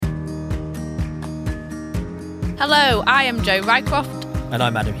Hello, I am Jo Rycroft. And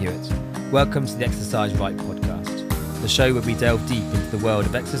I'm Adam Hewitt. Welcome to the Exercise Right podcast, the show where we delve deep into the world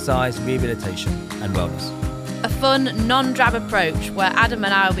of exercise, rehabilitation and wellness. A fun, non-drab approach where Adam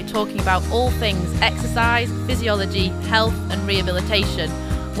and I will be talking about all things exercise, physiology, health and rehabilitation,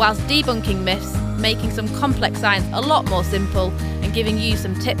 whilst debunking myths, making some complex science a lot more simple and giving you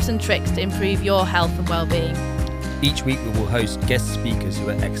some tips and tricks to improve your health and well-being. Each week we will host guest speakers who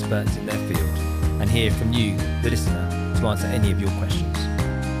are experts in their field and hear from you, the listener, to answer any of your questions.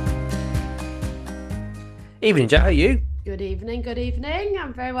 Evening, Jack. How are you? Good evening.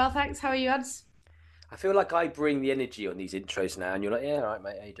 I'm very well, thanks. How are you, Ads? I feel like I bring the energy on these intros now, and you're like, yeah, all right,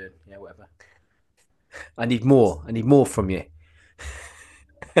 mate, how you doing? Yeah, whatever. I need more from you.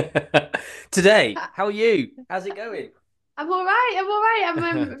 Today, how are you? How's it going? I'm all right.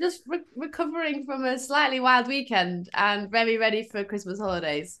 I'm just recovering from a slightly wild weekend and very ready for Christmas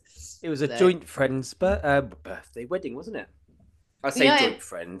holidays. It was a joint friend's birthday wedding, wasn't it? I say joint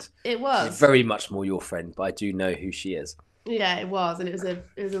friend. It was. She's very much more your friend, but I do know who she is. Yeah, it was, and it was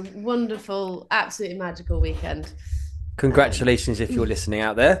a wonderful, absolutely magical weekend. Congratulations if you're listening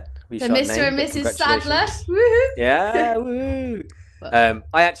out there. To Mr. and Mrs. Sadler. Woohoo! Yeah, woo!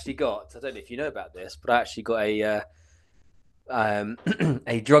 I actually got, I don't know if you know about this, but I actually got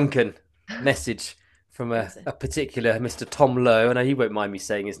a drunken message from a particular Mr. Tom Lowe, and he won't mind me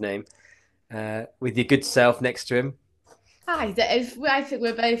saying his name, with your good self next to him. Hi, I think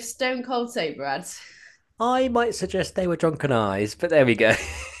we're both stone cold sober, Ads. I might suggest they were drunken eyes, but there we go.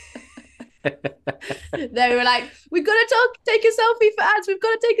 They were like, we've got to take a selfie for Ads. We've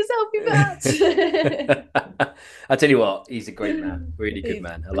got to take a selfie for Ads. I tell you what, he's a great man, really good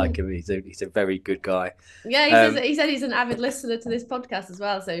man. I like him. He's a very good guy. Yeah, he said he's an avid listener to this podcast as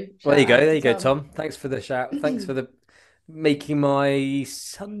well. So well, there you go, Tom. Thanks for the shout. Thanks for making my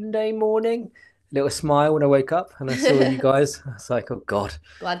Sunday morning a little smile when I woke up and I saw you guys. I was like, oh God,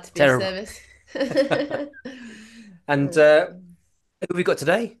 glad to be terrible. of service. And who have we got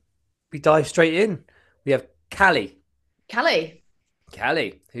today? We dive straight in. We have Calli,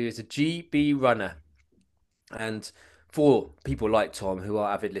 who is a GB runner. And for people like Tom, who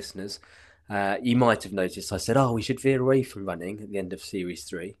are avid listeners, you might have noticed I said, we should veer away from running at the end of Series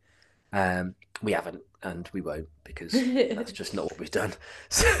 3. We haven't, and we won't, because that's just not what we've done.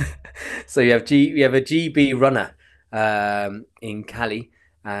 So we have a GB runner in Calli,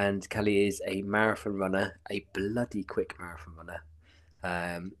 and Calli is a marathon runner, a bloody quick marathon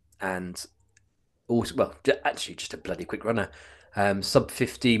runner. And also, well, actually just a bloody quick runner. Sub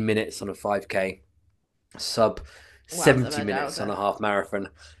 15 minutes on a 5K, sub 70 minutes on a half marathon,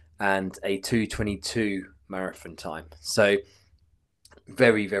 and a 2:22 marathon time. So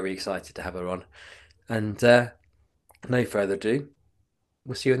very, very excited to have her on. And no further ado,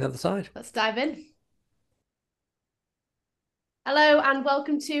 we'll see you on the other side. Let's dive in. Hello and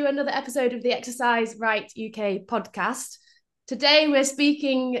welcome to another episode of the Exercise Right UK podcast. Today we're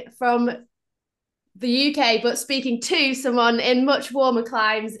speaking from the UK, but speaking to someone in much warmer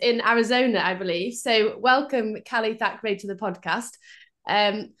climes in Arizona, I believe. So welcome, Calli Hauger-Thackery, to the podcast.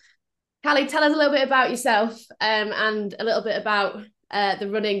 Calli, tell us a little bit about yourself and a little bit about the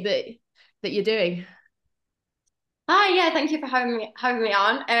running that you're doing. Hi, yeah, thank you for having me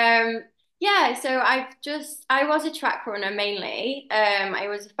on. So I was a track runner mainly. I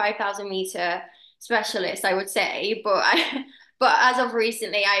was a 5,000 meter specialist, I would say, but as of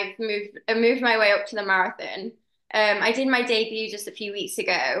recently, I've moved my way up to the marathon. I did my debut just a few weeks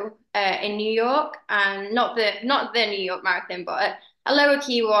ago in New York, and not the New York Marathon, but a lower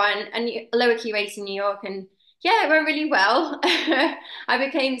key one, a lower key race in New York, and yeah, it went really well. I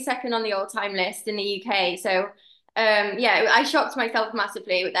became second on the all-time list in the UK, so I shocked myself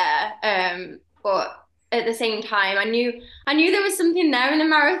massively there. But at the same time, I knew there was something there in the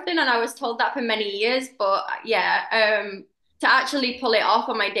marathon, and I was told that for many years. But to actually pull it off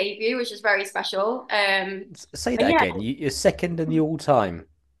on my debut was just very special. Say that again. You're second in the all-time.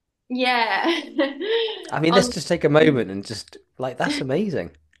 Yeah. I mean, let's just take a moment and just that's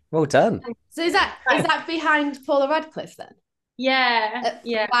amazing. Well done. So is that behind Paula Radcliffe then? Yeah.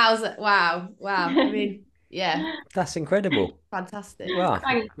 Yeah. Wow. I mean, yeah. That's incredible. Fantastic. Wow.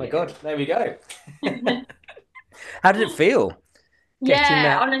 My God. There we go. How did it feel?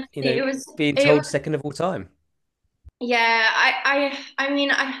 Honestly, it was being told second of all time. Yeah, I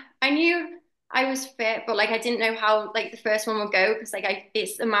mean, I knew I was fit, but I didn't know how the first one would go, because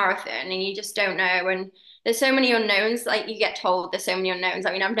it's a marathon and you just don't know, and there's so many unknowns. You get told there's so many unknowns.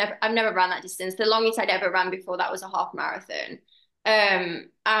 I mean, I've never ran that distance. The longest I'd ever ran before that was a half marathon.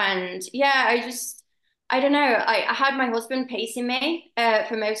 And yeah, I don't know. I had my husband pacing me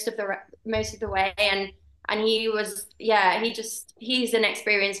for most of the way, and And he's an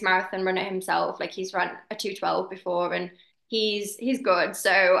experienced marathon runner himself. Like he's run a 2:12 before, and he's good.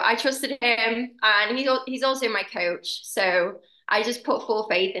 So I trusted him, and he's also my coach. So I just put full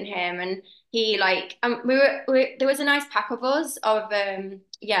faith in him, and he like there was a nice pack of us of a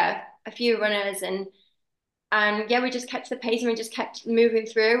few runners, and yeah, we just kept the pace and we just kept moving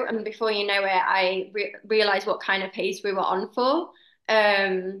through. And before you know it, I realized what kind of pace we were on for.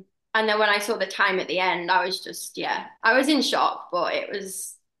 And then when I saw the time at the end, I was just, yeah, I was in shock, but it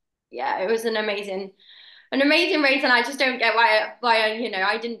was an amazing race. And I just don't get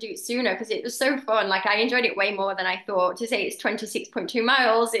I didn't do it sooner because it was so fun. Like I enjoyed it way more than I thought. To say it's 26.2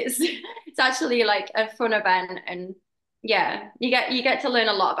 miles, it's actually like a fun event. And yeah, you get to learn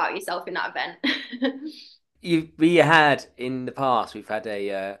a lot about yourself in that event. We had in the past, we've had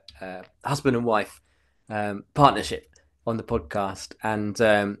a husband and wife partnership on the podcast,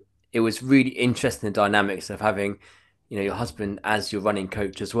 and it was really interesting the dynamics of having, your husband as your running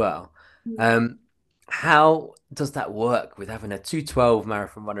coach as well. How does that work with having a 2:12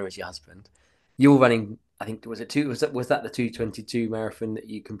 marathon runner as your husband? You're running, I think, was that the 2:22 marathon that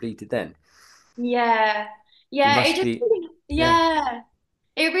you completed then? Yeah. It Yeah, must be, yeah. yeah.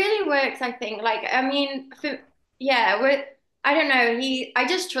 It really works, I think. Like, I mean, yeah, I don't know. I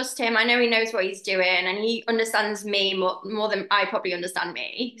just trust him. I know he knows what he's doing, and he understands me more than I probably understand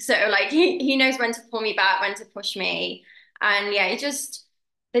me. So, like, he knows when to pull me back, when to push me. And yeah,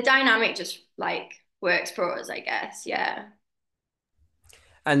 the dynamic just like works for us, I guess. Yeah.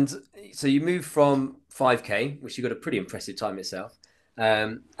 And so you moved from 5K, which you got a pretty impressive time itself,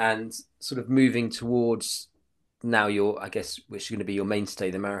 and sort of moving towards now I guess, which is going to be your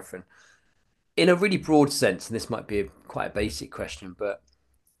mainstay, the marathon. In a really broad sense, and this might be quite a basic question, but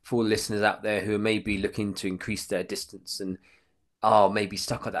for listeners out there who are maybe looking to increase their distance and are maybe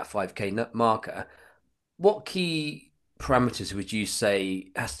stuck at that 5K marker, what key parameters would you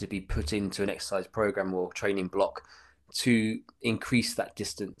say has to be put into an exercise program or training block to increase that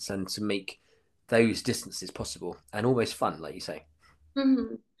distance and to make those distances possible and almost fun, like you say?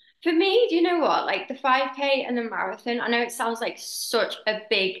 hmm For me, do you know what? Like the 5K and the marathon, I know it sounds like such a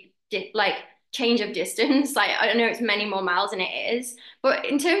big like change of distance. Like I know it's many more miles than it is, but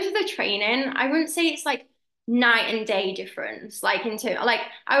in terms of the training, I wouldn't say it's like night and day difference. Like like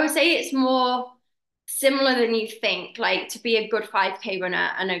I would say it's more similar than you think. Like to be a good 5K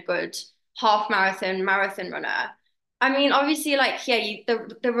runner and a good half marathon runner. I mean, obviously, like yeah,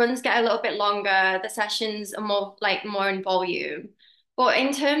 the runs get a little bit longer. The sessions are more in volume. But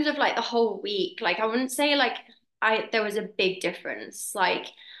in terms of like the whole week, like I wouldn't say like there was a big difference. Like,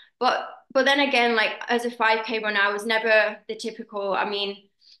 but then again, like as a 5K runner, I was never the typical. I mean,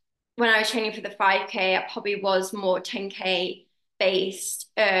 when I was training for the 5K, I probably was more 10K based,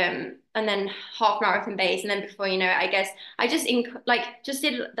 and then half marathon based. And then before you know it, I guess I just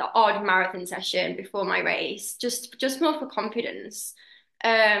did the odd marathon session before my race, just more for confidence.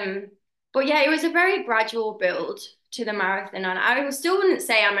 Um, but yeah, it was a very gradual build to the marathon, and I still wouldn't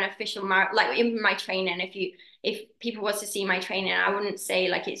say I'm an official like in my training. If people was to see my training, I wouldn't say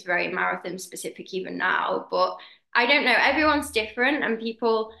like it's very marathon specific even now. But I don't know. Everyone's different, and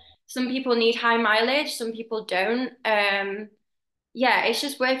some people need high mileage, some people don't. Yeah, it's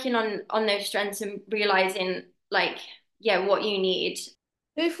just working on those strengths and realizing like yeah what you need.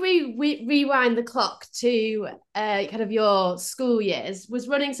 If we rewind the clock to kind of your school years, was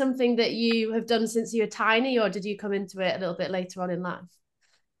running something that you have done since you were tiny, or did you come into it a little bit later on in life?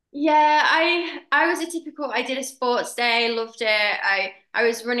 Yeah, I was a typical. I did a sports day, loved it. I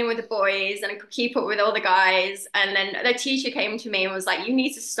was running with the boys and I could keep up with all the guys. And then the teacher came to me and was like, "You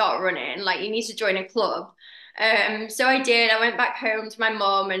need to start running. Like, you need to join a club." So I did. I went back home to my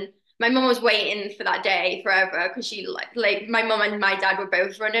mom, and my mom was waiting for that day forever because she like my mom and my dad were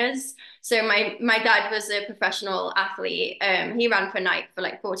both runners. So my dad was a professional athlete. He ran for Nike for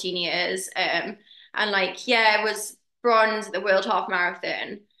like 14 years. And like yeah, was bronze at the World Half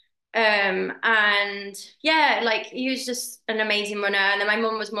Marathon. And yeah, like he was just an amazing runner. And then my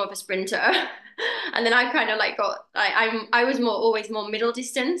mum was more of a sprinter. And then I kind of like I was always more middle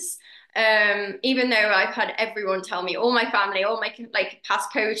distance. Even though I've had everyone tell me, all my family, all my like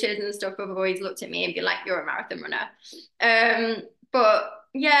past coaches and stuff have always looked at me and been like, "You're a marathon runner." But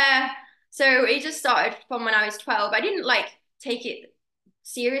yeah, so it just started from when I was 12. I didn't like take it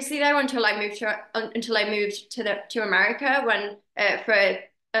seriously though until I moved to America when for a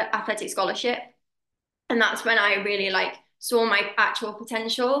athletic scholarship, and that's when I really like saw my actual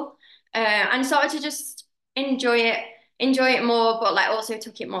potential, and started to just enjoy it more, but like also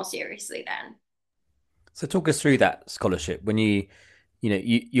took it more seriously then. So talk us through that scholarship when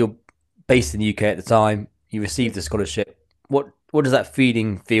you're based in the UK at the time. you received the scholarship. What does that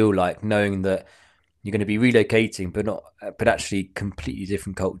feeling feel like, knowing that you're going to be relocating, but actually completely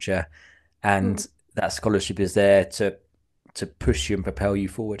different culture, and that scholarship is there to push you and propel you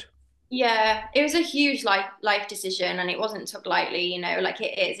forward? Yeah, it was a huge life decision, and it wasn't took lightly, you know, like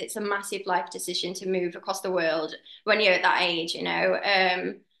it is. It's a massive life decision to move across the world when you're at that age, you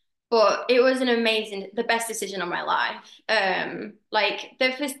know. But it was the best decision of my life. Like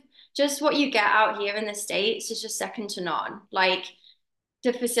just what you get out here in the States is just second to none. Like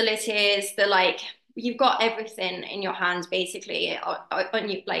the facilities, you've got everything in your hands basically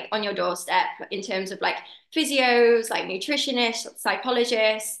on your doorstep in terms of like physios, like nutritionists,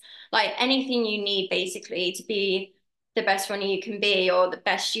 psychologists, like anything you need basically to be the best runner you can be or the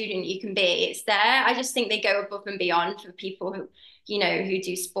best student you can be. It's there. I just think they go above and beyond for people who, you know, who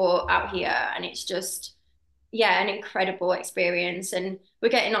do sport out here, and it's just yeah, an incredible experience. And we're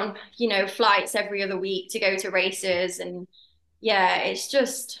getting on, you know, flights every other week to go to races, and yeah, it's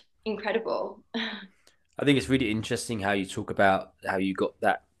just incredible. I think it's really interesting how you talk about how you got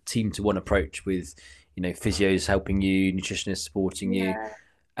that team to one approach with, you know, physios helping you, nutritionists supporting you. Yeah,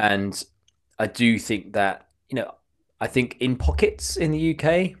 And I do think that, you know, I think in pockets in the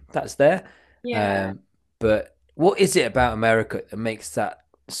UK, that's there. yeah. But what is it about America that makes that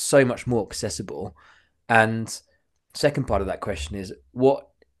so much more accessible? And second part of that question is, what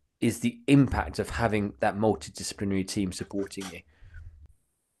is the impact of having that multidisciplinary team supporting you?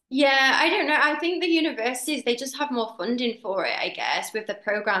 Yeah, I don't know. I think the universities, they just have more funding for it, I guess, with the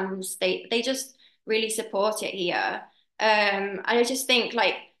programs. They just really support it here. And I just think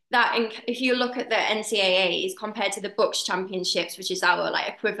like that if you look at the NCAAs compared to the Bucks Championships, which is our like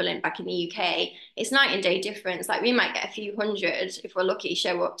equivalent back in the UK, it's night and day difference. Like we might get a few hundred if we're lucky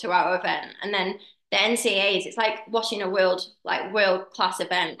show up to our event. And then the NCAAs, it's like watching a world class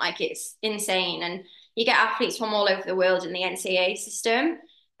event. Like it's insane. And you get athletes from all over the world in the NCAA system.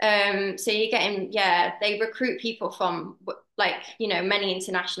 So you're getting, yeah, they recruit people from like, you know, many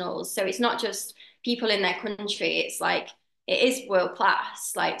internationals. So it's not just people in their country. It's like, it is world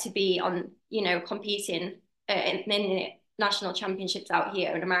class, like to be on, you know, competing in the national championships out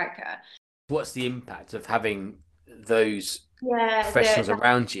here in America. What's the impact of having those Yeah, professionals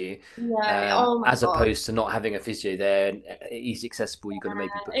around you, yeah, oh my as God. opposed to not having a physio there and easy accessible? You've got to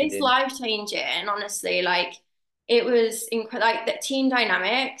maybe book it It's in. life changing, honestly. Like it was incredible. Like the team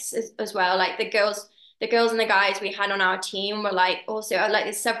dynamics as well. Like the girls and the guys we had on our team were like also like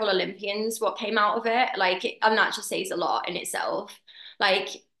there's several Olympians. What came out of it, and that just says a lot in itself. Like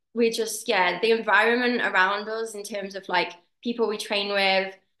we just yeah, the environment around us in terms of like people we train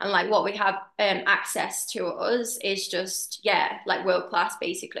with and like what we have access to us is just yeah, like world class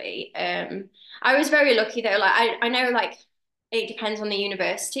basically. I was very lucky though. Like I know like it depends on the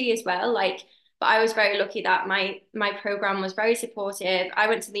university as well. Like, but I was very lucky that my program was very supportive. I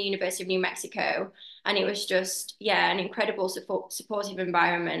went to the University of New Mexico, and it was just yeah, an incredible supportive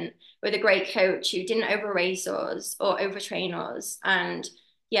environment with a great coach who didn't over race us or overtrain us, and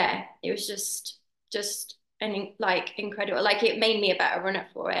yeah, it was just an like incredible. Like it made me a better runner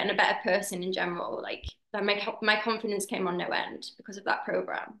for it and a better person in general. Like that my confidence came on no end because of that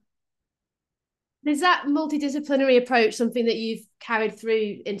program. Is that multidisciplinary approach something that you've carried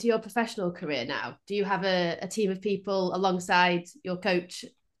through into your professional career now? Do you have a team of people alongside your coach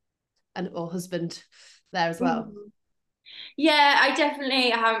and or husband there as well? Mm-hmm. Yeah, I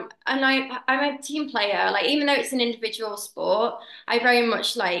definitely and I'm a team player. Like even though it's an individual sport, I very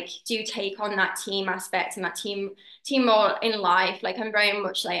much like do take on that team aspect and that team role in life. Like I'm very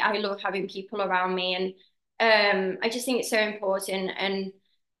much like I love having people around me, and I just think it's so important. And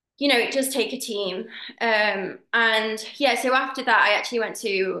you know, it does take a team. And yeah, so after that,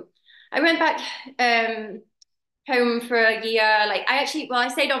 I went back home for a year. Like I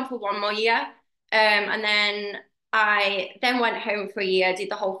stayed on for one more year. And then I then went home for a year, did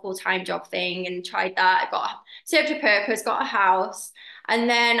the whole full-time job thing and tried that. I got served a purpose, got a house. And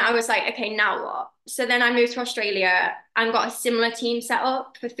then I was like, okay, now what? So then I moved to Australia and got a similar team set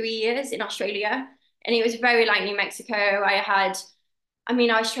up for 3 years in Australia. And it was very like New Mexico. I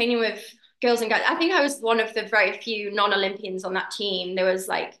was training with girls and guys. I think I was one of the very few non-Olympians on that team. There was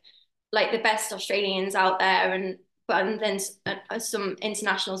like the best Australians out there, and then some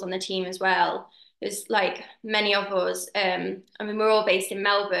internationals on the team as well. There's like many of us. We're all based in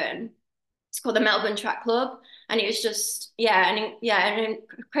Melbourne. It's called the Melbourne Track Club, and it was just a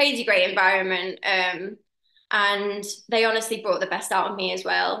crazy great environment. And they honestly brought the best out of me as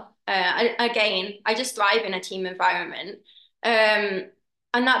well. I just thrive in a team environment.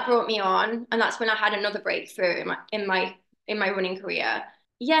 And that brought me on, and that's when I had another breakthrough in my running career.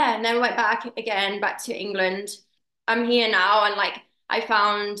 yeah, and then went back to England. I'm here now, and like I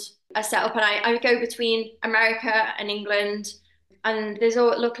found a setup, and I go between America and England, and there's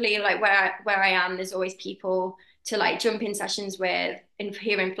all luckily like where I am, there's always people to like jump in sessions with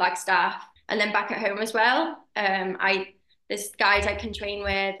here in Flagstaff, and then back at home as well. I There's guys I can train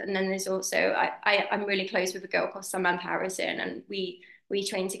with, and then there's also I'm really close with a girl called Samantha Harrison, and we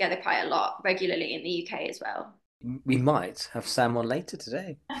train together quite a lot regularly in the UK as well. We might have Sam on later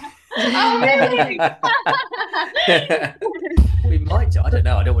today. Oh, really? We might. I don't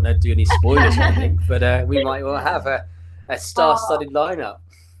know. I don't want to do any spoilers or anything, but we might well have a star-studded lineup.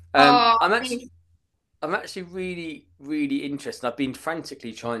 I'm actually really, really interested. I've been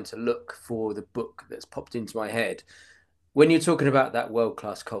frantically trying to look for the book that's popped into my head. When you're talking about that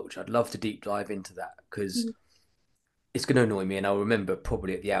world-class culture, I'd love to deep dive into that because it's going to annoy me, and I'll remember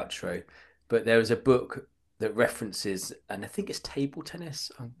probably at the outro. But there was a book that references, and I think it's table tennis,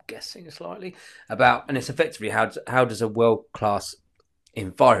 I'm guessing slightly, about, and it's effectively how does a world-class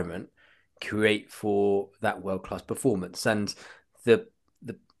environment create for that world-class performance. And the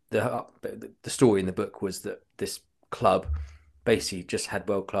story in the book was that this club basically just had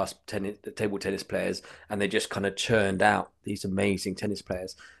world-class table tennis players, and they just kind of churned out these amazing table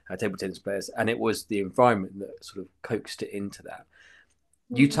tennis players, and it was the environment that sort of coaxed it into that.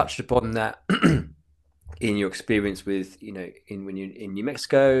 You touched upon that in your experience with, when you're in New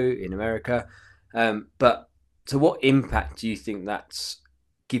Mexico, in America. But so what impact do you think that's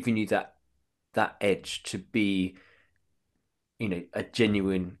giving you that edge to be, a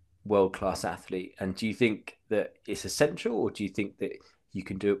genuine world-class athlete? And do you think that it's essential, or do you think that you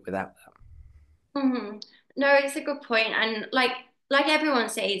can do it without that? No, it's a good point. And like everyone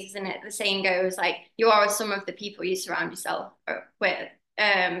says, isn't it? The saying goes like, you are some of the people you surround yourself with.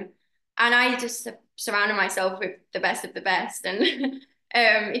 And I just surrounded myself with the best of the best. And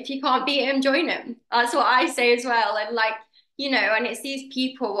if you can't beat him, join him. That's what I say as well. And like, and it's these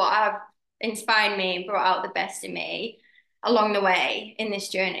people what have inspired me and brought out the best in me along the way in this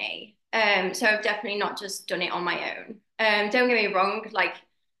journey. So I've definitely not just done it on my own. Don't get me wrong, like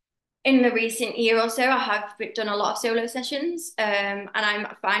in the recent year or so, I have done a lot of solo sessions, and I'm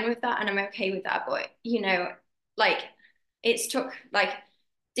fine with that, and I'm okay with that. But like it's took like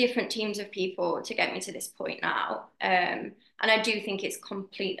different teams of people to get me to this point now, and I do think it's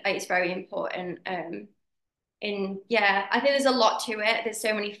very important. I think there's a lot to it. There's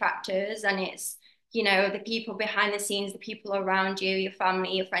so many factors, and it's the people behind the scenes, the people around you, your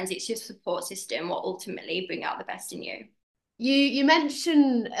family, your friends. It's your support system what ultimately bring out the best in you. You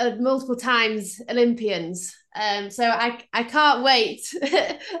mentioned multiple times Olympians, so I can't wait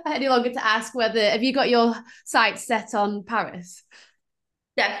any longer to ask whether have you got your sights set on Paris?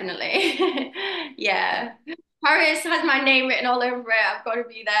 Definitely, yeah. Paris has my name written all over it. I've got to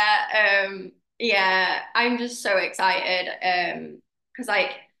be there. Yeah, I'm just so excited because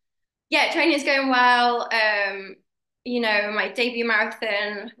training's going well. My debut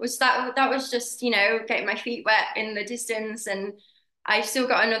marathon was that was just, getting my feet wet in the distance, and I've still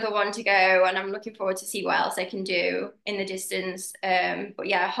got another one to go, and I'm looking forward to see what else I can do in the distance. But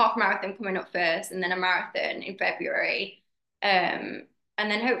yeah, half marathon coming up first, and then a marathon in February. And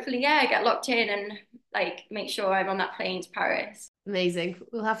then hopefully, get locked in and like make sure I'm on that plane to Paris. Amazing.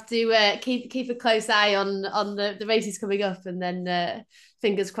 We'll have to keep a close eye on the races coming up, and then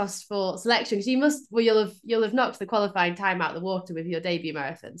fingers crossed for selection, because you'll have knocked the qualifying time out of the water with your debut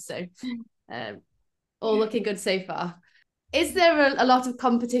marathon. So all looking good so far. Is there a lot of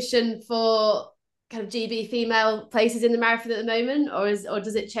competition for kind of GB female places in the marathon at the moment, or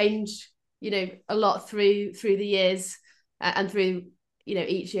does it change a lot through the years and through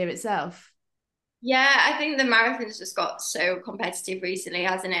each year itself? Yeah, I think the marathon's just got so competitive recently,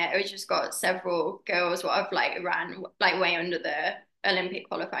 hasn't it? We've just got several girls what have like ran like way under the Olympic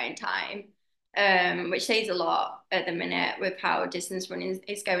qualifying time, which says a lot at the minute with how distance running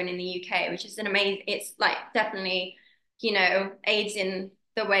is going in the UK, which is an amazing. It's like definitely, aids in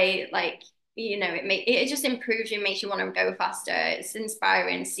the way like it just improves you, makes you want to go faster. It's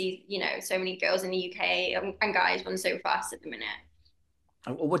inspiring to see so many girls in the UK and guys run so fast at the minute.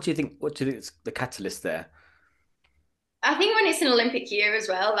 What do you think? What do you think is the catalyst there? I think when it's an Olympic year as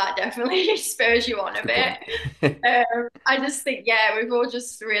well, that definitely spurs you on a bit. I just think, we've all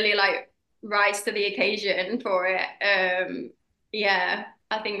just really like rise to the occasion for it.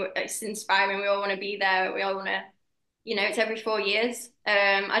 I think it's inspiring. We all want to be there. We all want to, it's every 4 years.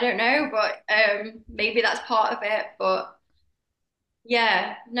 I don't know, but maybe that's part of it. But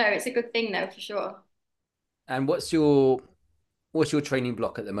yeah, no, it's a good thing though, for sure. And what's your training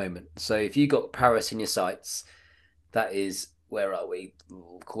block at the moment? So if you got Paris in your sights, that is where are we?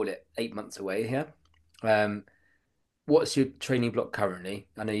 We'll call it 8 months away here. What's your training block currently?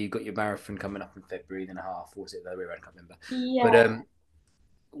 I know you've got your marathon coming up in February and a half, or was it the other way around? I can't remember. Yeah. But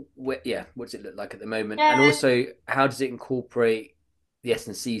what does it look like at the moment? Yeah. And also, how does it incorporate the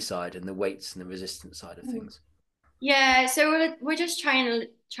S&C side and the weights and the resistance side of things? Yeah, so we're just trying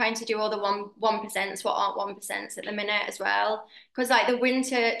to do all the 1%s, what aren't 1%s at the minute as well. Because like the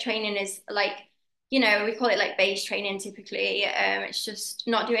winter training is like, we call it like base training typically. It's just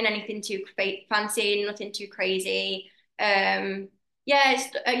not doing anything too fancy, nothing too crazy. Yeah,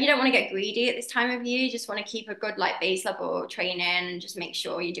 you don't want to get greedy at this time of year. You just want to keep a good like base level training and just make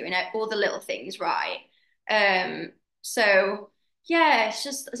sure you're doing all the little things right. So yeah, it's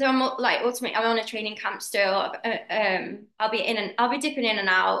just so I'm like ultimately I'm on a training camp still. I'll be dipping in and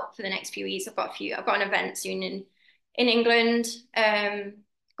out for the next few weeks. I've got an event soon in England.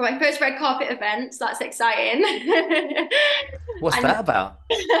 Got my first red carpet event, so that's exciting. What's that about?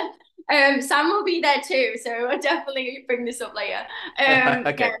 Sam will be there too, so I'll definitely bring this up later.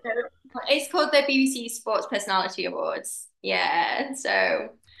 Okay. Yeah, it's called the BBC Sports Personality Awards. Yeah, so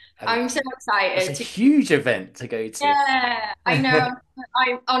I'm so excited. It's a huge event to go to. Yeah, I know.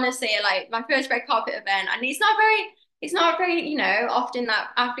 I honestly like my first red carpet event, and it's not very, often that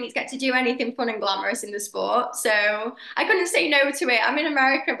athletes get to do anything fun and glamorous in the sport. So I couldn't say no to it. I'm in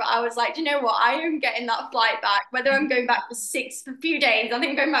America, but I was like, do you know what? I am getting that flight back, whether I'm going back for a few days. I think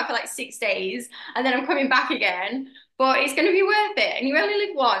I'm going back for like 6 days, and then I'm coming back again. But it's going to be worth it. And you only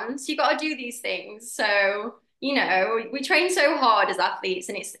live once. You got to do these things. So we train so hard as athletes,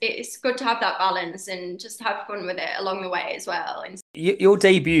 and it's good to have that balance and just have fun with it along the way as well. And your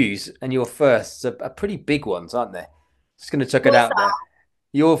debuts and your firsts are pretty big ones, aren't they? Just going to chuck it out there.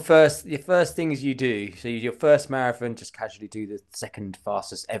 Your first things you do. So your first marathon, just casually do the second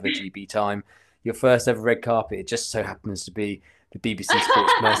fastest ever GB time. Your first ever red carpet, it just so happens to be the BBC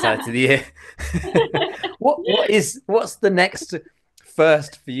Sports Personality of the Year. What's the next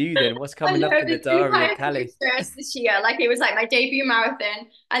first for you then? What's coming up in the diary of Calli? First this year, like it was like my debut marathon,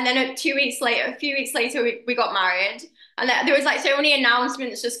 and then a few weeks later, we got married, and there was like so many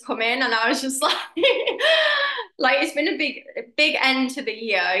announcements just come in, and I was just like, like it's been a big end to the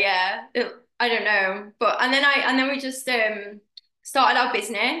year. Yeah, I don't know, but and then we just started our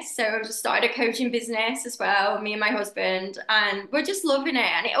business. So we just started a coaching business as well, me and my husband, and we're just loving it,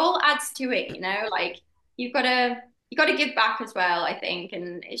 and it all adds to it, like you got to give back as well, I think.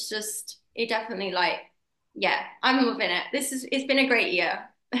 And it definitely I'm loving it. It's been a great year.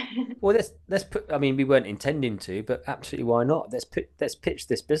 Well, let's put, I mean, we weren't intending to, but absolutely why not? Let's pitch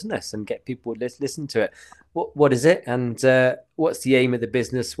this business and get people to listen to it. What is it? And what's the aim of the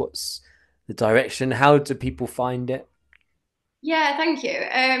business? What's the direction? How do people find it? Yeah, thank you.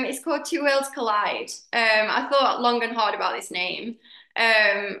 It's called Two Worlds Collide. I thought long and hard about this name.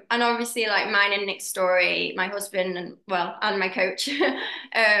 And obviously like mine and Nick's story, my husband and my coach,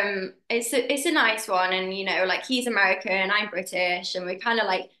 it's a nice one. And, like he's American, I'm British, and we're kind of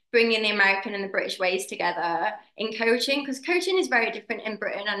like bringing the American and the British ways together in coaching, because coaching is very different in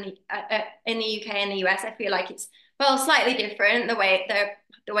Britain and in the UK and the US. I feel like it's, slightly different, the way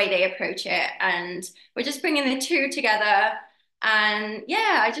they approach it. And we're just bringing the two together. And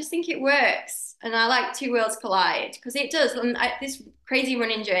yeah, I just think it works. And I like Two Worlds Collide because it does. And this crazy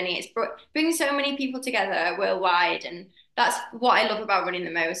running journey, it's bringing so many people together worldwide. And that's what I love about running the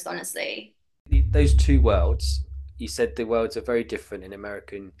most, honestly. Those two worlds, you said the worlds are very different in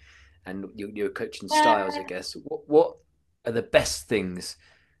American and your coaching styles, I guess. What are the best things?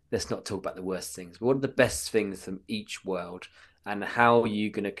 Let's not talk about the worst things. What are the best things from each world, and how are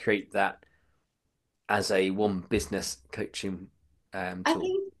you going to create that as a one business coaching tool? I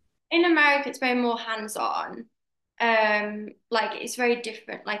think in America it's very more hands-on. Like it's very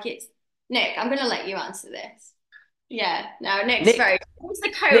different. Like it's Nick, I'm gonna let you answer this. Yeah, no, Nick's he's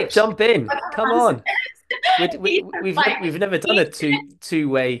the coach. Nick, jump in. Come on. We've never done a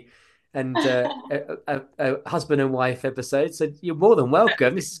two-way and a husband and wife episode, so you're more than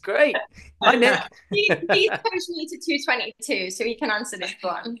welcome. This is great. Hi, Nick. He's coached me to 222, so he can answer this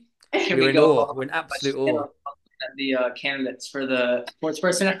one. We're in awe. We're in absolute awe. The candidates for the sports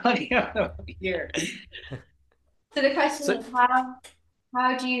personality of the year. So the question is,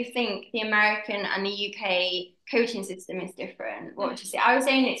 how do you think the American and the UK coaching system is different? What would you say? I was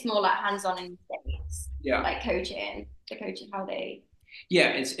saying it's more like hands-on in the States. Yeah. Like the coaching, how they. Yeah,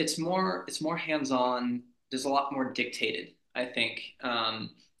 it's more hands-on. There's a lot more dictated, I think. I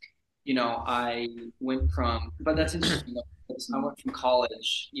went from, but that's interesting. I went from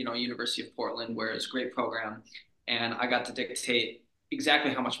college, University of Portland, where it's a great program, and I got to dictate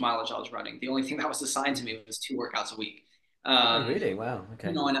exactly how much mileage I was running. The only thing that was assigned to me was 2 workouts a week. Oh, really? Wow. Okay.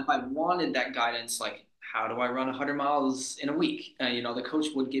 And if I wanted that guidance, like how do I run 100 miles in a week? The coach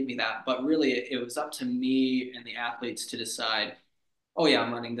would give me that, but really it was up to me and the athletes to decide, oh yeah,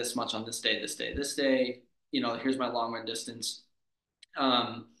 I'm running this much on this day, this day, this day. Here's my long run distance.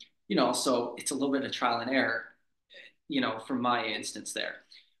 Um, so it's a little bit of trial and error, from my instance there.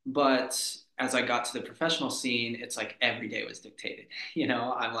 But as I got to the professional scene, it's like every day was dictated.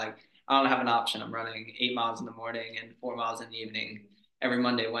 I'm like, I don't have an option. I'm running 8 miles in the morning and 4 miles in the evening every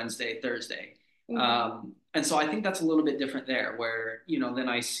Monday, Wednesday, Thursday. And so I think that's a little bit different there where, then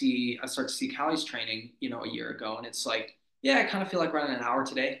I start to see Calli's training, a year ago. And it's like, yeah, I kind of feel like running an hour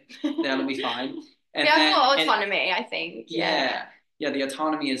today. That'll be fine. And more autonomy, I think. Yeah. The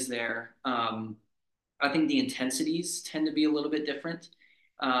autonomy is there. I think the intensities tend to be a little bit different.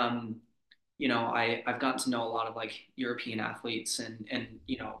 I've gotten to know a lot of like European athletes and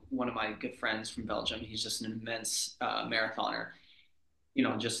one of my good friends from Belgium, he's just an immense marathoner,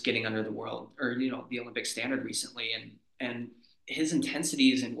 just getting under the world or, the Olympic standard recently. And his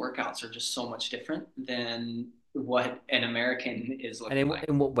intensities and workouts are just so much different than what an American is looking like.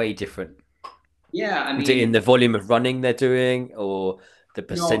 In what way different? Yeah, I mean, is it in the volume of running they're doing or the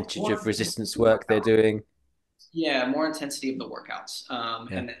percentage of resistance work they're doing? Yeah, more intensity of the workouts,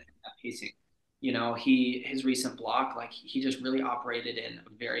 and that pacing. His recent block, like he just really operated in a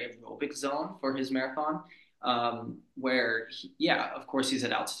very aerobic zone for his marathon, where of course he's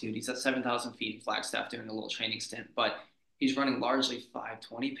at altitude. He's at 7,000 feet in Flagstaff doing a little training stint, but he's running largely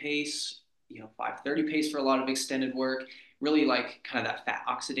 5:20 pace, 5:30 pace for a lot of extended work. Really like kind of that fat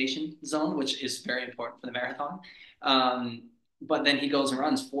oxidation zone, which is very important for the marathon. But then he goes and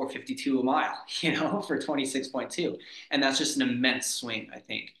runs 4:52 a mile, for 26.2. And that's just an immense swing, I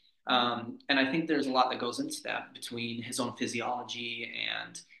think. And I think there's a lot that goes into that between his own physiology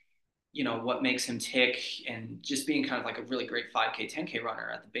and, what makes him tick and just being kind of like a really great 5K, 10K runner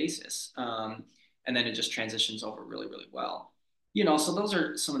at the basis. And then it just transitions over really, really well. So those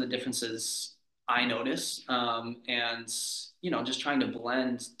are some of the differences I notice. And, just trying to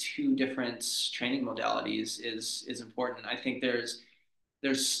blend two different training modalities is important. I think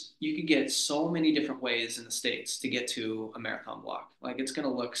you could get so many different ways in the States to get to a marathon block. Like it's going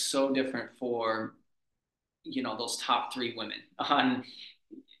to look so different for, those top 3 women on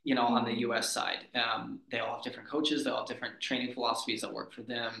the US side. They all have different coaches. They all have different training philosophies that work for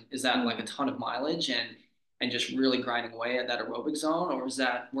them. Is that like a ton of mileage and just really grinding away at that aerobic zone? Or is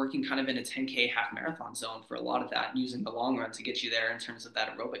that working kind of in a 10K half marathon zone for a lot of that and using the long run to get you there in terms of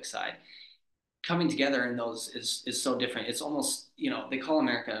that aerobic side? Coming together in those is so different. It's almost, they call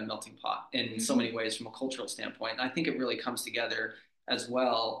America a melting pot in so many ways from a cultural standpoint. And I think it really comes together as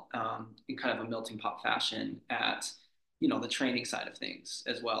well in kind of a melting pot fashion at, the training side of things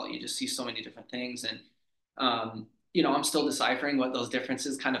as well. You just see so many different things. And, I'm still deciphering what those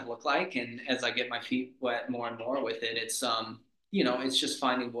differences kind of look like. And as I get my feet wet more and more with it, it's, it's just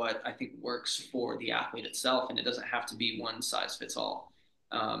finding what I think works for the athlete itself. And it doesn't have to be one size fits all.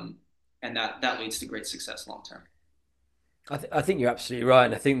 And that leads to great success long term. I think you're absolutely right.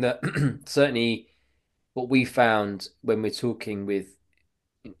 And I think that certainly what we found when we're talking with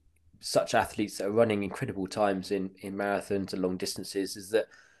such athletes that are running incredible times in marathons and long distances is that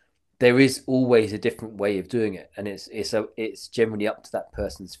there is always a different way of doing it. And it's generally up to that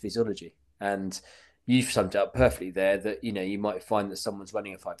person's physiology. And you've summed it up perfectly there that, you might find that someone's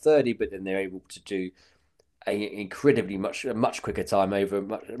running a 5:30, but then they're able to do a much quicker time over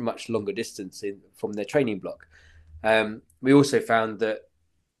a much longer distance from their training block. We also found that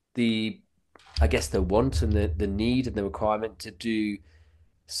the want and the need and the requirement to do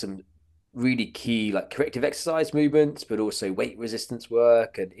some really key like corrective exercise movements, but also weight resistance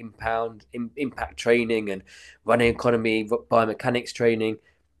work and impact training and running economy, biomechanics training.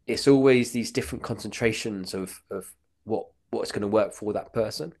 It's always these different concentrations of what's going to work for that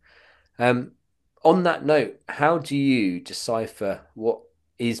person. On that note, how do you decipher what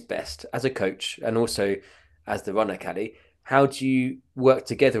is best as a coach and also as the runner, Calli? How do you work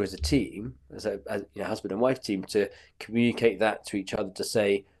together as a team, as a husband and wife team, to communicate that to each other to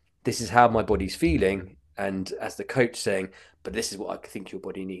say, this is how my body's feeling, and as the coach saying, but this is what I think your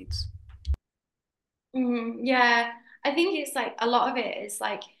body needs? Yeah, I think it's like a lot of it is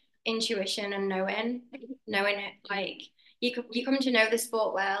like intuition and knowing it. Like you come to know the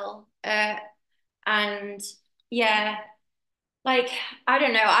sport well, and yeah, like I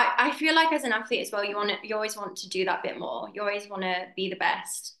don't know. I feel like as an athlete as well, you always want to do that bit more. You always want to be the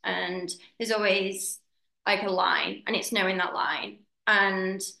best, and there's always like a line, and it's knowing that line.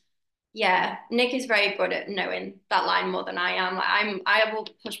 And yeah, Nick is very good at knowing that line more than I am. Like I will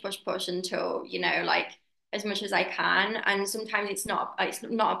push until like as much as I can. And sometimes it's not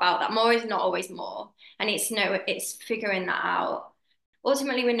about that. More is not always more. And it's figuring that out.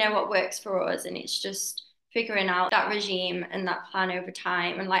 Ultimately, we know what works for us, and it's just figuring out that regime and that plan over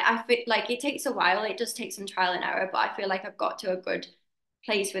time. And like I feel like it takes a while. It does take some trial and error, but I feel like I've got to a good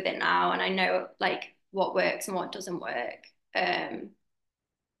place with it now, and I know like what works and what doesn't work.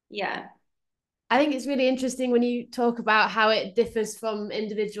 Yeah. I think it's really interesting when you talk about how it differs from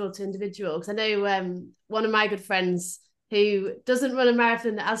individual to individual. Because I know one of my good friends who doesn't run a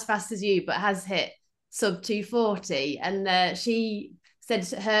marathon as fast as you, but has hit sub 240. And she said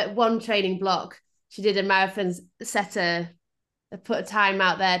her one training block, she did a marathon, put a time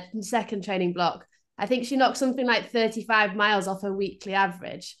out there, second training block. I think she knocked something like 35 miles off her weekly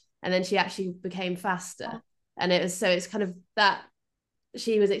average. And then she actually became faster. And it's kind of that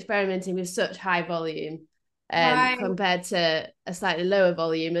she was experimenting with such high volume Right. compared to a slightly lower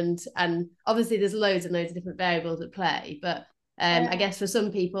volume, and obviously there's loads and loads of different variables at play, but I guess for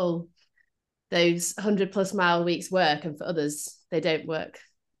some people those 100+ mile weeks work, and for others they don't work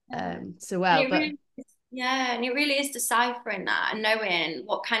so well. But yeah, and it really is deciphering that and knowing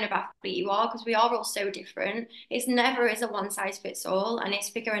what kind of athlete you are, because we are all so different. It's never is a one size fits all, and it's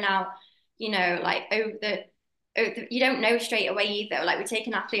figuring out, like you don't know straight away either. Like we take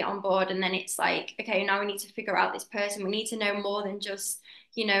an athlete on board, and then it's like, okay, now we need to figure out this person. We need to know more than just,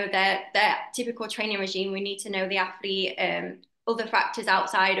 their typical training regime. We need to know the athlete, other factors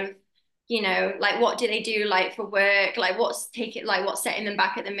outside of, like what do they do like for work, like what's setting them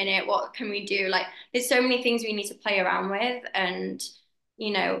back at the minute, what can we do, like there's so many things we need to play around with. And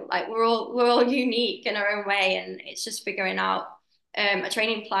like we're all unique in our own way, and it's just figuring out a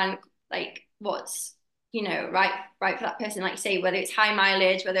training plan, like what's right for that person, like you say, whether it's high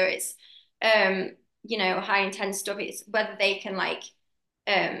mileage, whether it's high intense stuff, it's whether they can like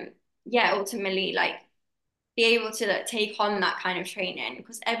ultimately like be able to like, take on that kind of training,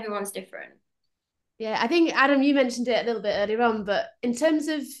 because everyone's different. Yeah, I think Adam, you mentioned it a little bit earlier on, but in terms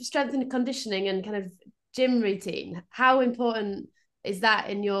of strength and conditioning and kind of gym routine, how important is that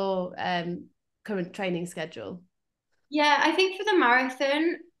in your current training schedule? Yeah, I think for the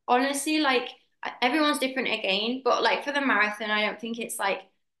marathon, honestly, like everyone's different again, but like for the marathon, I don't think it's like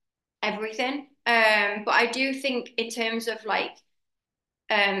everything. But I do think in terms of like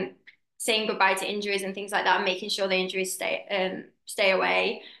um, saying goodbye to injuries and things like that, and making sure the injuries stay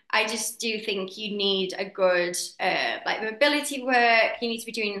away. I just do think you need a good like mobility work. You need to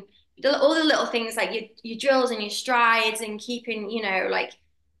be doing all the little things like your drills and your strides, and keeping like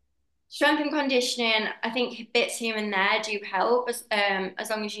strength and conditioning. I think bits here and there do help, as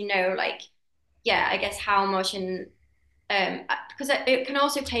long as like I guess how much, and because it can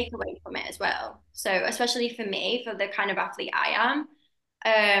also take away from it as well. So especially for me, for the kind of athlete I am,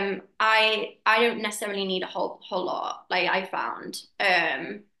 I don't necessarily need a whole lot, like I found.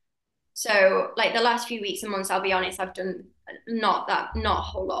 So like the last few weeks and months, I'll be honest, I've done not a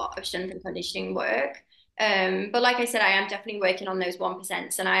whole lot of strength and conditioning work. But like I said, I am definitely working on those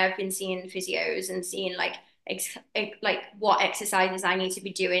 1%, and I have been seeing physios and seeing like like what exercises I need to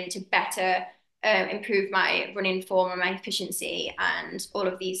be doing to better improve my running form and my efficiency and all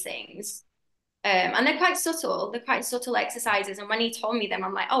of these things. And they're quite subtle. They're quite subtle exercises. And when he told me them,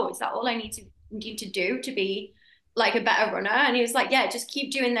 I'm like, oh, is that all I need to do to be like a better runner? And he was like, yeah, just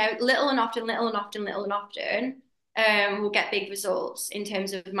keep doing that little and often, little and often, little and often. We'll get big results in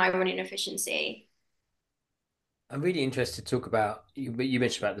terms of my running efficiency. I'm really interested to talk about you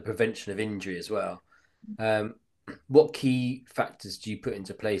mentioned about the prevention of injury as well. What key factors do you put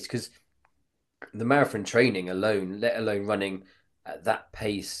into place? Because the marathon training alone, let alone running at that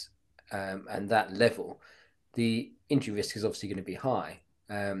pace and that level, the injury risk is obviously going to be high.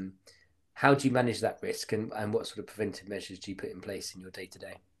 How do you manage that risk, and what sort of preventive measures do you put in place in your day to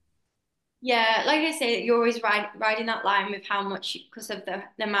day? Yeah, like I say, you're always riding that line with how much, because of the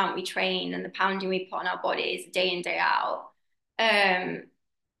amount we train and the pounding we put on our bodies day in, day out.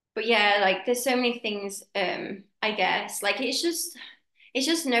 But yeah, like there's so many things, I guess. Like it's just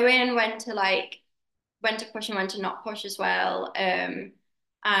knowing when to push and when to not push as well.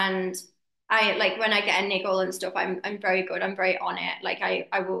 And I like when I get a niggle and stuff, I'm very good. I'm very on it. Like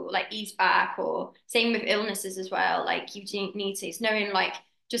I will like ease back, or same with illnesses as well. Like you need to, it's knowing like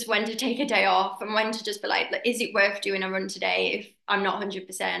just when to take a day off, and when to just be like, is it worth doing a run today if I'm not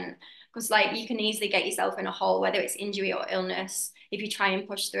 100%? Because like you can easily get yourself in a hole, whether it's injury or illness, if you try and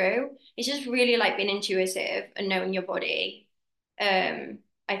push through. It's just really like being intuitive and knowing your body. I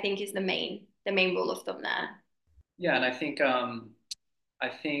think is the main rule of thumb there. Yeah, and I think, to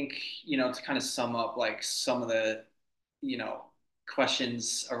kind of sum up like some of the, you know,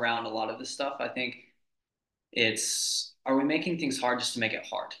 questions around a lot of this stuff, I think It's, are we making things hard just to make it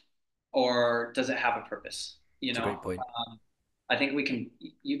hard? Or does it have a purpose? You It's a great know, point. I think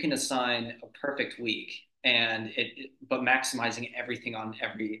you can assign a perfect week and but maximizing everything on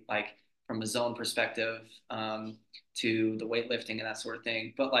every, like from a zone perspective, to the weightlifting and that sort of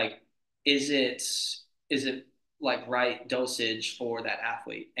thing. But like, is it, is it like right dosage for that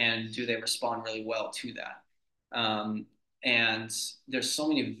athlete? And do they respond really well to that? Um, and there's so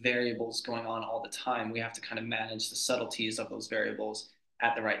many variables going on all the time. We have to kind of manage the subtleties of those variables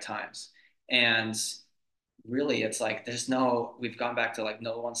at the right times. And really it's like there's no, we've gone back to like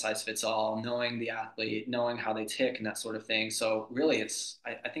no one size fits all, knowing the athlete, knowing how they tick and that sort of thing. So really it's,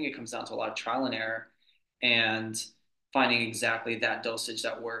 I think it comes down to a lot of trial and error and finding exactly that dosage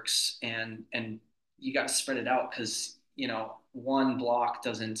that works. And you got to spread it out because, you know, one block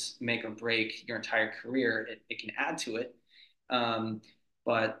doesn't make or break your entire career. It can add to it. um,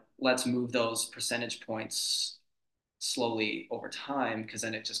 but let's move those percentage points slowly over time, because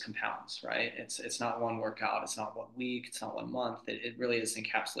then it just compounds, right? It's not one workout, it's not 1 week, it's not 1 month. It really is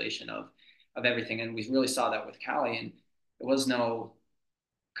encapsulation of everything. And we really saw that with Calli, and it was no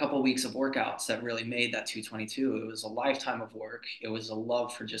couple of weeks of workouts that really made that 222. It was a lifetime of work. It was a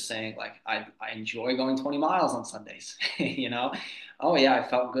love for just saying like I enjoy going 20 miles on Sundays. You know, oh yeah, I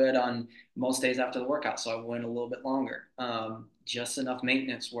felt good on most days after the workout, so I went a little bit longer. Just enough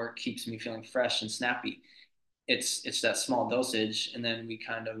maintenance work keeps me feeling fresh and snappy. It's that small dosage, and then we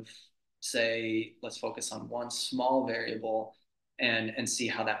kind of say let's focus on one small variable and see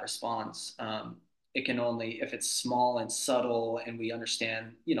how that responds. It can only, if it's small and subtle and we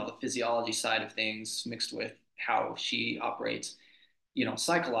understand, you know, the physiology side of things mixed with how she operates, you know,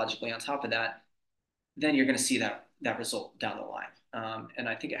 psychologically on top of that, then you're going to see that result down the line. And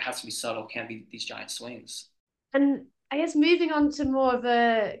I think it has to be subtle, can't be these giant swings. And I guess moving on to more of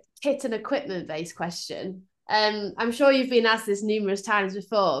a kit and equipment based question. I'm sure you've been asked this numerous times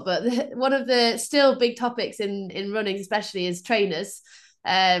before, but one of the still big topics in running, especially, is trainers,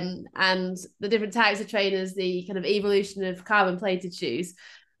 and the different types of trainers, the kind of evolution of carbon plated shoes.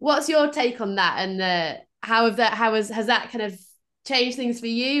 What's your take on that, and has that kind of changed things for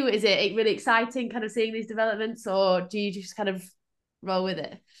you? Is it really exciting, kind of seeing these developments, or do you just kind of roll with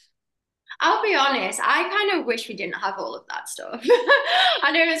it? I'll be honest, I kind of wish we didn't have all of that stuff.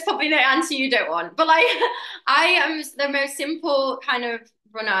 I know it's probably the answer you don't want, but like I am the most simple kind of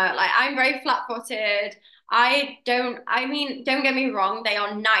runner. Like I'm very flat-footed. I mean, don't get me wrong, they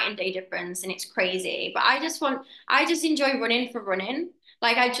are night and day difference and it's crazy, but I just enjoy running for running.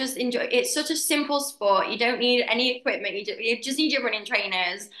 Like I just enjoy, it's such a simple sport. You don't need any equipment. You just need your running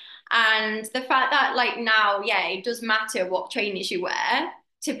trainers. And the fact that like now, yeah, it does matter what trainers you wear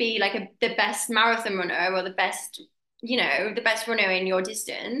to be like the best marathon runner or the best, you know, the best runner in your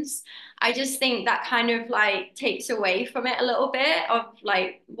distance. I just think that kind of like takes away from it a little bit of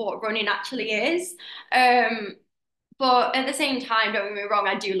like what running actually is. Um, but at the same time, don't get me wrong,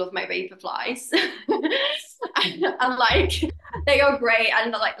 I do love my Vaporflies. And like they are great.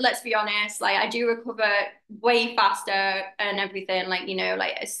 And like, let's be honest, like I do recover way faster and everything. Like, you know,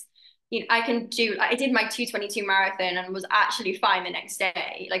 like it's, you know, I can do, I did my 222 marathon and was actually fine the next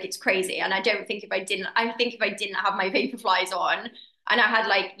day. Like it's crazy. And I don't think if I didn't, I think if I didn't have my Vaporflies on and I had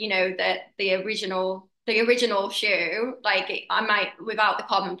like, you know, the original shoe, like I might, without the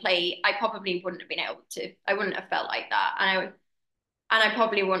carbon plate, I probably wouldn't have been able to, I wouldn't have felt like that. And I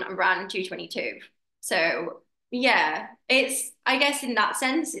probably wouldn't have ran 222. So yeah, it's, I guess in that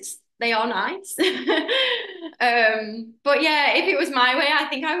sense, it's, they are nice. But yeah, if it was my way, I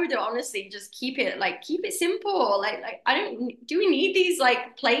think I would honestly just keep it simple. Like I don't, do we need these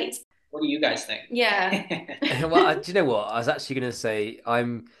like plates? What do you guys think? Yeah. Well, do you know what? I was actually going to say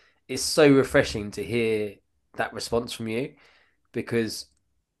it's so refreshing to hear that response from you because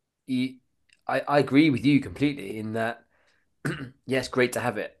you, I agree with you completely in that, yes, great to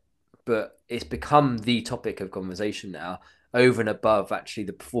have it, but it's become the topic of conversation now over and above actually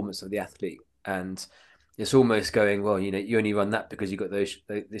the performance of the athlete. And it's almost going, well, you know, you only run that because you've got this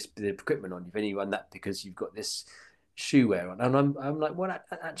bit of equipment on. You've only run that because you've got this shoe wear on. And I'm like, well,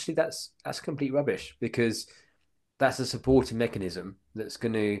 actually, that's complete rubbish because that's a supporting mechanism that's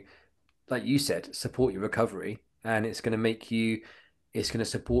going to, like you said, support your recovery, and it's going to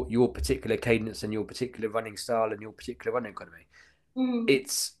support your particular cadence and your particular running style and your particular running economy.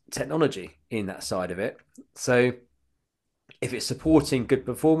 It's technology in that side of it. So if it's supporting good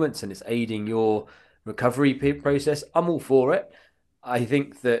performance and it's aiding your recovery process, I'm all for it. I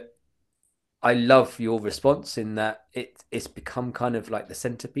think that I love your response in that it's become kind of like the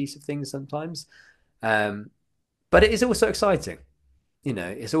centerpiece of things sometimes. But it is also exciting. you know,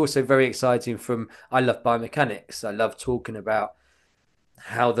 it's also very exciting I love biomechanics. I love talking about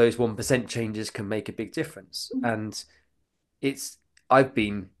how those 1% changes can make a big difference. And I've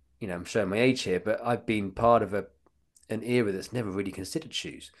been, you know, I'm showing my age here, but I've been part of an era that's never really considered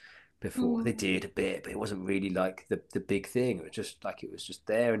shoes before. They did a bit, but it wasn't really like the big thing. It was just like, it was just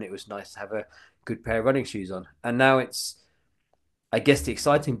there, and it was nice to have a good pair of running shoes on. And now I guess the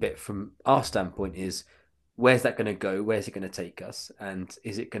exciting bit from our standpoint is, where's that going to go? Where's it going to take us? And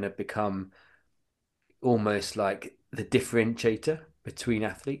is it going to become almost like the differentiator between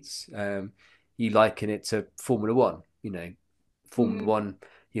athletes? You liken it to Formula One. You know, Formula One,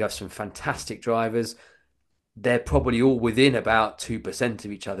 you have some fantastic drivers. They're probably all within about 2%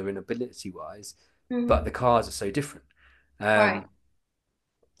 of each other in ability wise, but the cars are so different. Right.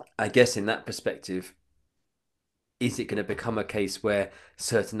 I guess in that perspective, is it going to become a case where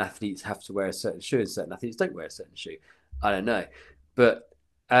certain athletes have to wear a certain shoe and certain athletes don't wear a certain shoe? I don't know. But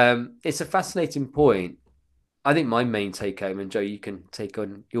it's a fascinating point. I think my main take home, and Joe, you can take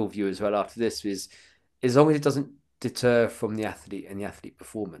on your view as well after this, is as long as it doesn't deter from the athlete and the athlete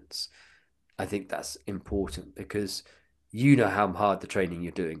performance, I think that's important, because you know how hard the training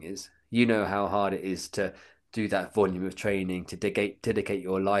you're doing is. You know how hard it is to do that volume of training, to dedicate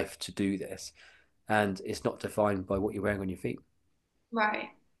your life to do this. And it's not defined by what you're wearing on your feet. Right.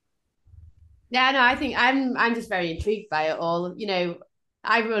 Yeah, no, I think I'm just very intrigued by it all. You know,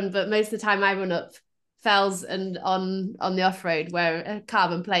 I run, but most of the time I run up fells and on the off road, where a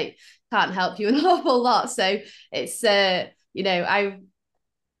carbon plate can't help you an awful lot. So it's you know, I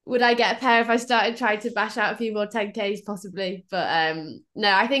get a pair if I started trying to bash out a few more 10Ks possibly. But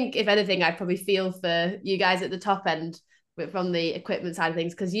no, I think if anything, I'd probably feel for you guys at the top end, but from the equipment side of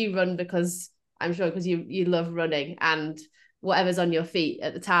things, because you run because I'm sure because you love running, and whatever's on your feet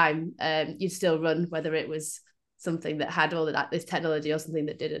at the time, you'd still run, whether it was something that had all of that, this technology, or something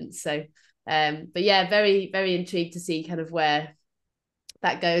that didn't. So but yeah, very, very intrigued to see kind of where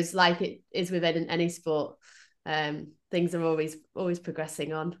that goes, like it is within any sport. Things are always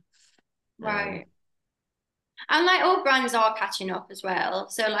progressing on. Right. And like all brands are catching up as well.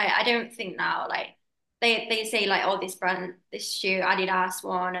 So like I don't think now like they say like, oh, this shoe, Adidas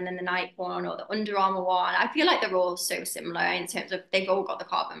one, and then the Nike one, or the Under Armour one. I feel like they're all so similar in terms of they've all got the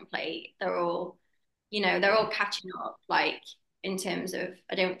carbon plate. They're all, they're all catching up, like in terms of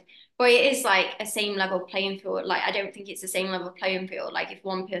but it is like a same level playing field. Like I don't think it's the same level playing field. Like if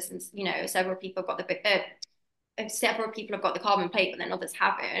one person's, several people have got the carbon plate, but then others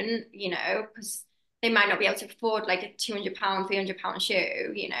haven't, because they might not be able to afford like a £200, £300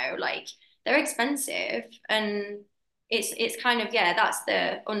 shoe, like they're expensive. And it's kind of, yeah, that's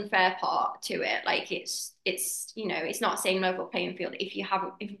the unfair part to it. Like it's it's not the same level playing field if you've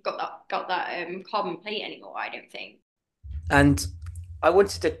got that carbon plate anymore, I don't think. And I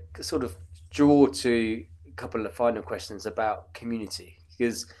wanted to sort of draw to a couple of final questions about community,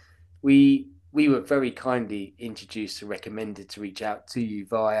 because we were very kindly introduced and recommended to reach out to you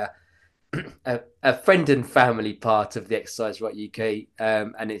via a friend and family part of the Exercise Right UK,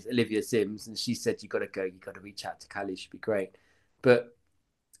 and it's Olivia Sims, and she said, you got to reach out to Calli, should be great. But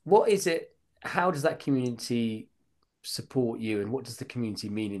what is it? How does that community support you, and what does the community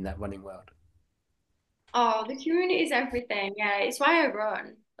mean in that running world? Oh, the community is everything. Yeah, it's why I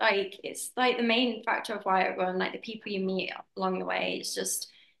run. Like, it's like the main factor of why I run. Like, the people you meet along the way, it's just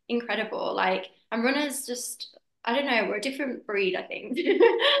incredible. Like, and runners just, I don't know, we're a different breed, I think.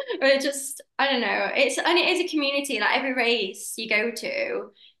 We're just, I don't know. It is a community. Like, every race you go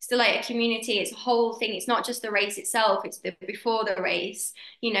to, it's still like a community. It's a whole thing. It's not just the race itself, it's the before the race,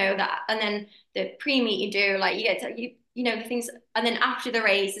 and then the pre-meet you do, like, you get to, the things, and then after the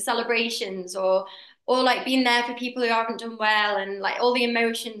race, the celebrations, or like being there for people who haven't done well, and like all the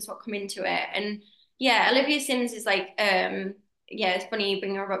emotions what come into it. And yeah, Olivia Sims is like, yeah, it's funny you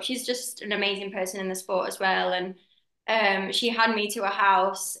bring her up. She's just an amazing person in the sport as well. And she had me to her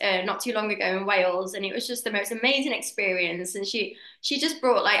house not too long ago in Wales, and it was just the most amazing experience. And she just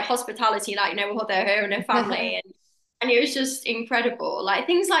brought like hospitality like no other, her and her family. And it was just incredible, like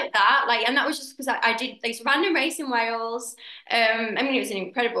things like that, like, and that was just because I did this random race in Wales. I mean, it was an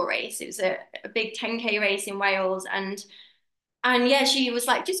incredible race. It was a big 10K race in Wales, and yeah, she was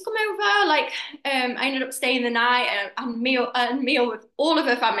like, just come over. Like, I ended up staying the night and meal with all of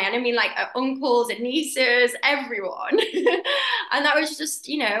her family. And I mean, like, her uncles and nieces, everyone. And that was just,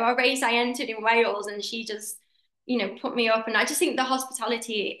 a race I entered in Wales, and she just, put me up. And I just think the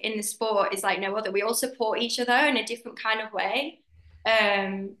hospitality in the sport is like no other. We all support each other in a different kind of way.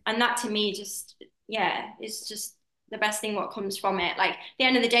 And that to me just, yeah, is just the best thing what comes from it. Like, at the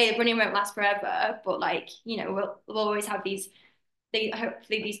end of the day, the running won't last forever, but like, we'll always have these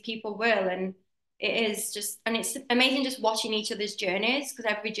hopefully these people will. And it's amazing just watching each other's journeys,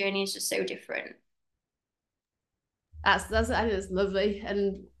 because every journey is just so different. I think that's lovely,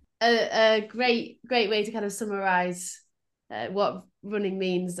 and a great way to kind of summarize what running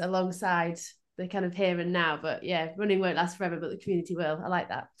means alongside the kind of here and now. But yeah, running won't last forever, but the community will. I like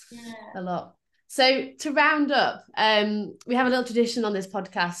that a lot. So to round up, we have a little tradition on this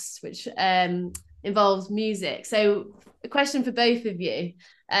podcast which involves music. So a question for both of you.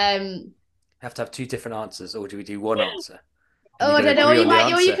 Have to have two different answers, or do we do one answer? Oh, I don't know. You might.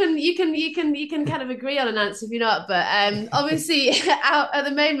 You can kind of agree on an answer if you're not. But obviously, out at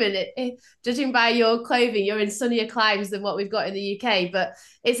the moment, judging by your clothing, you're in sunnier climes than what we've got in the UK. But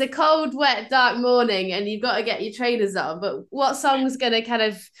it's a cold, wet, dark morning, and you've got to get your trainers on. But what song's going to kind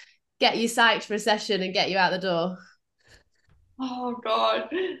of get you psyched for a session and get you out the door? Oh God,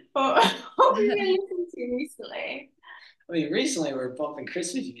 what have you been listening to recently? I mean, recently we're bumping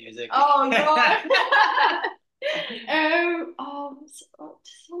Christmas music. Oh God. What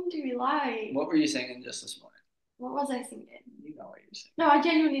song do we like? What were you singing just this morning? What was I singing? You know what you're singing. No, I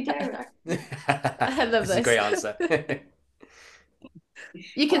genuinely don't. I love this. That's a great answer.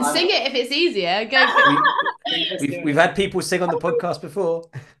 You can sing it if it's easier. Go. We've had people sing on the podcast before.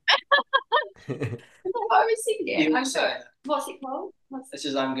 What are we singing? I'm good. What's it called? It's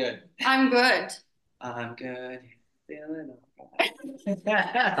just I'm good. I'm good. I'm good. Feeling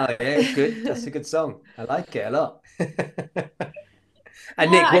Oh yeah, good. That's a good song. I like it a lot.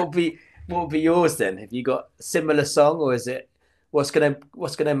 And Nick, what would be yours then? Have you got a similar song, or is it what's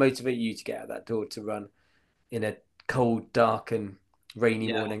gonna motivate you to get out that door to run in a cold, dark, and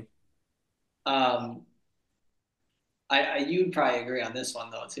rainy morning? You'd probably agree on this one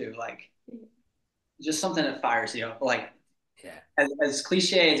though too. Like, just something that fires you up. Like, as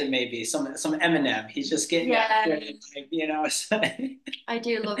cliche as it may be, some Eminem. He's just getting after it, like, you know. I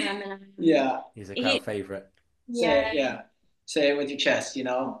do love Eminem. Yeah, he's a crowd favorite. Yeah. Say it with your chest, you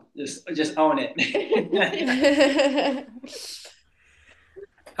know. Just own it.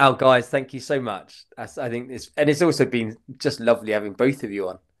 Oh, guys, thank you so much. I think it's also been just lovely having both of you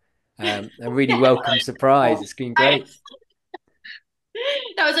on. A really welcome surprise. It's been great.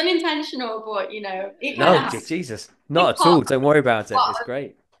 That was unintentional, but you know. No, Jesus, not at all. Don't worry about it. It's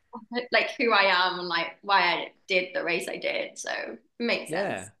great. Like who I am and like why I did the race I did, so it makes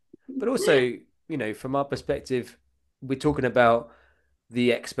sense. Yeah, but also, you know, from our perspective, we're talking about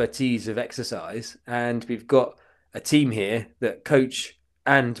the expertise of exercise, and we've got a team here that coach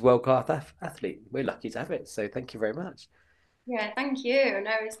and world-class athlete. We're lucky to have it. So thank you very much. Yeah, thank you.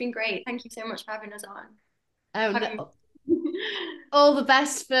 No, it's been great. Thank you so much for having us on. All the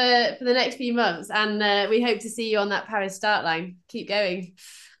best for the next few months, and we hope to see you on that Paris start line. Keep going.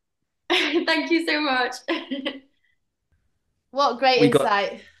 Thank you so much. What great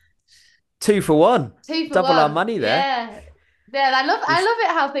insight. 2 for 1. Double our money there. Yeah, I love it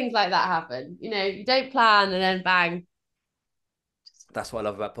how things like that happen. You know, you don't plan and then bang. That's what I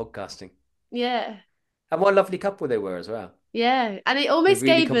love about podcasting. Yeah. And what a lovely couple they were as well. Yeah, and it almost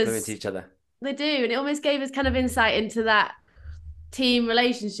really gave complement us each other. They do, and it almost gave us kind of insight into that team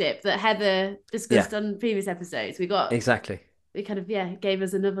relationship that Heather discussed on previous episodes. We kind of gave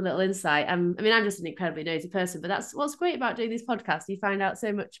us another little insight. I mean, I'm just an incredibly nosy person, but that's what's great about doing this podcast. You find out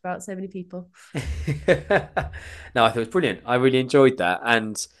so much about so many people. No, I thought it was brilliant. I really enjoyed that,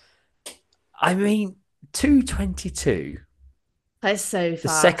 and I mean, 2:22. That's so fast. The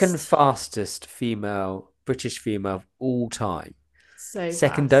second fastest British female of all time.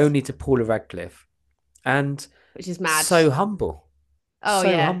 Second only to Paula Radcliffe, and which is mad. So humble.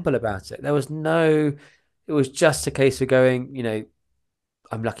 Humble about it. It was just a case of going, you know,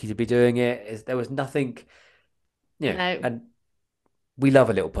 I'm lucky to be doing it. There was nothing, you know, and we love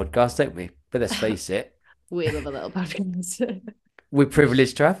a little podcast, don't we? But let's face it. We love a little podcast. We're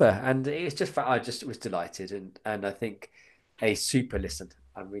privileged to have her, and it's just, I just was delighted, and I think a super listen.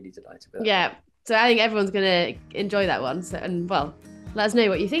 I'm really delighted with that. Yeah. So I think everyone's going to enjoy that one. So, and well, let us know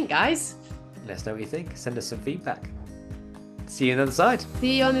what you think, guys. Let us know what you think. Send us some feedback. See you on the other side.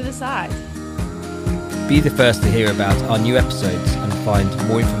 See you on the other side. Be the first to hear about our new episodes and find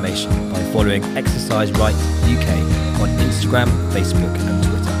more information by following Exercise Right UK on Instagram, Facebook and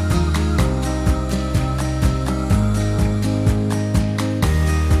Twitter.